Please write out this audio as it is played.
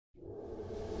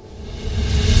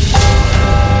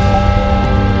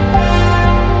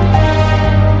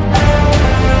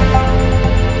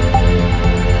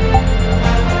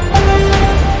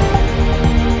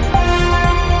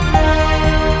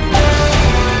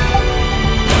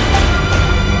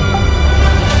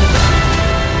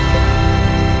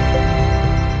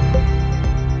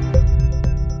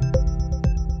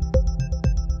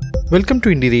Welcome to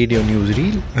Indie Radio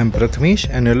Newsreel. I'm Prathamesh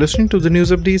and you're listening to the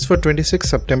news updates for 26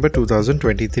 September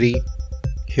 2023.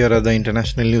 Here are the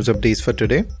international news updates for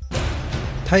today.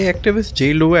 Thai activist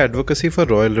jailed over advocacy for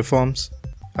royal reforms.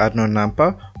 Arnon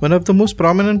Nampa, one of the most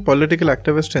prominent political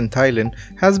activists in Thailand,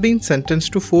 has been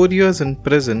sentenced to 4 years in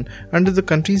prison under the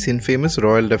country's infamous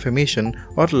royal defamation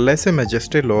or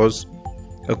lèse-majesté laws.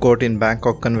 A court in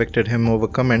Bangkok convicted him over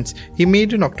comments he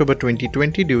made in October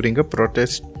 2020 during a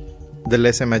protest. The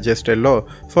lèse-majesté law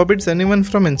forbids anyone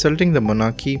from insulting the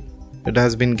monarchy. It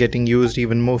has been getting used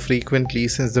even more frequently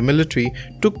since the military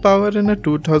took power in a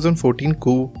 2014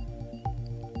 coup.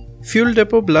 Fuel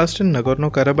depot blast in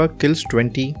Nagorno Karabakh kills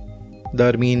 20.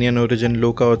 The Armenian-origin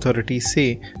Loka authorities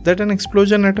say that an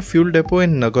explosion at a fuel depot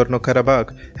in Nagorno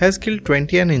Karabakh has killed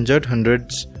 20 and injured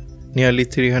hundreds. Nearly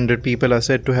 300 people are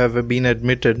said to have been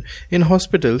admitted in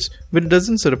hospitals, with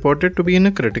dozens reported to be in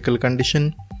a critical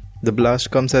condition. The blast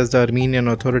comes as the Armenian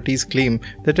authorities claim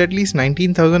that at least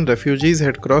 19,000 refugees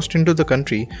had crossed into the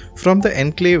country from the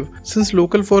enclave since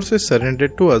local forces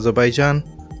surrendered to Azerbaijan.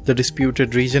 The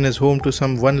disputed region is home to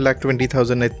some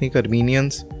 120,000 ethnic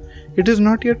Armenians. It is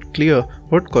not yet clear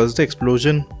what caused the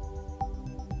explosion.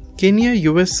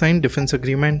 Kenya-US signed defense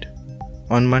agreement.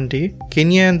 On Monday,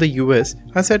 Kenya and the US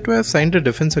are said to have signed a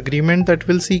defense agreement that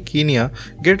will see Kenya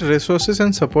get resources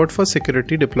and support for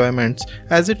security deployments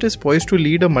as it is poised to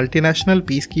lead a multinational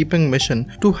peacekeeping mission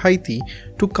to Haiti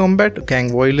to combat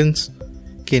gang violence.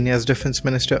 Kenya's Defense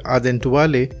Minister Aden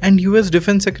Duale and US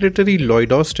Defense Secretary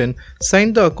Lloyd Austin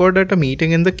signed the accord at a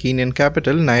meeting in the Kenyan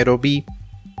capital, Nairobi.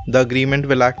 The agreement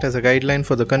will act as a guideline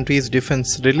for the country's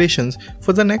defense relations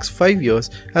for the next 5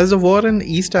 years as the war in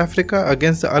East Africa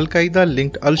against the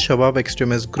Al-Qaeda-linked Al-Shabaab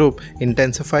extremist group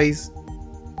intensifies.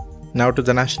 Now to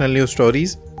the national news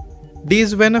stories.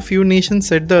 Days when a few nations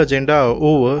set the agenda are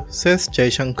over, says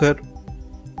Jaishankar.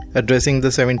 Addressing the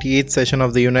 78th session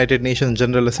of the United Nations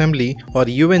General Assembly, or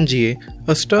UNGA,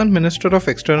 a stern Minister of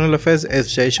External Affairs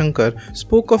S. Jaishankar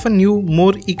spoke of a new,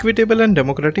 more equitable and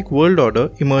democratic world order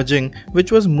emerging,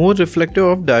 which was more reflective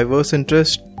of diverse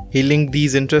interests. He linked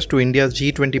these interests to India's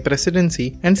G20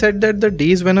 presidency and said that the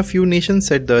days when a few nations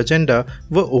set the agenda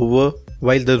were over.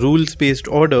 While the rules-based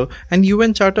order and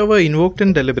UN Charter were invoked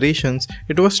in deliberations,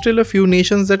 it was still a few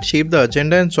nations that shaped the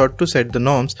agenda and sought to set the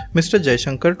norms, Mr.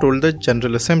 Jaishankar told the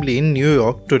General Assembly in New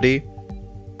York today.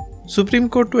 Supreme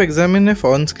Court to examine if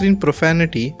on-screen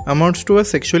profanity amounts to a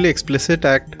sexually explicit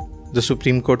act. The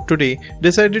Supreme Court today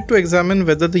decided to examine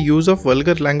whether the use of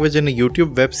vulgar language in a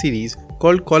YouTube web series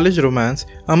called College Romance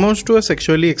amounts to a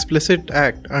sexually explicit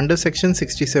act under Section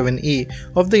 67A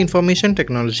of the Information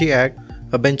Technology Act.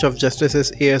 A bench of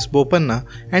Justices A.S. Bopanna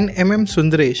and M.M.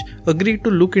 Sundaresh agreed to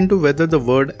look into whether the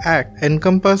word act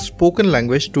encompassed spoken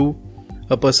language too.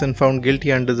 A person found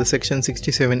guilty under the Section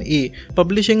 67A,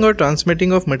 publishing or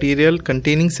transmitting of material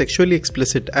containing sexually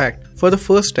explicit act for the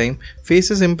first time,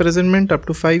 faces imprisonment up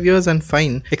to 5 years and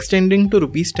fine extending to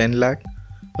Rs 10 lakh.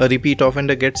 A repeat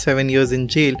offender gets 7 years in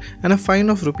jail and a fine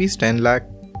of Rs 10 lakh.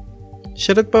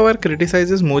 Sharad Pawar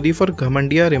criticizes Modi for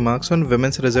ghamandiya remarks on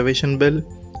Women's Reservation Bill.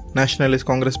 Nationalist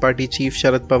Congress Party Chief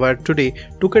Sharad Pawar today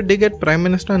took a dig at Prime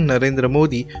Minister Narendra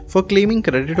Modi for claiming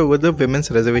credit over the Women's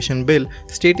Reservation Bill,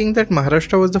 stating that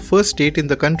Maharashtra was the first state in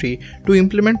the country to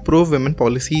implement pro-women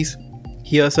policies.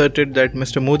 He asserted that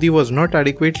Mr. Modi was not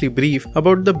adequately briefed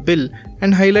about the bill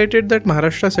and highlighted that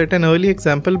Maharashtra set an early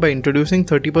example by introducing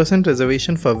 30%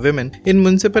 reservation for women in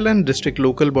municipal and district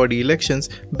local body elections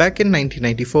back in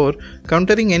 1994,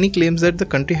 countering any claims that the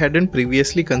country hadn't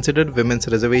previously considered women's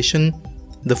reservation.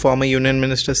 The former Union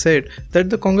Minister said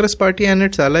that the Congress Party and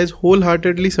its allies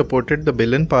wholeheartedly supported the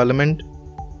bill in Parliament.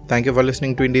 Thank you for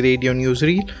listening to Indie Radio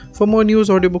Newsreel. For more news,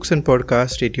 audiobooks and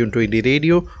podcasts, stay tuned to Indie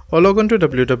Radio or log on to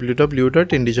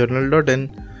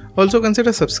www.indiejournal.in. Also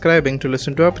consider subscribing to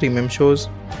listen to our premium shows.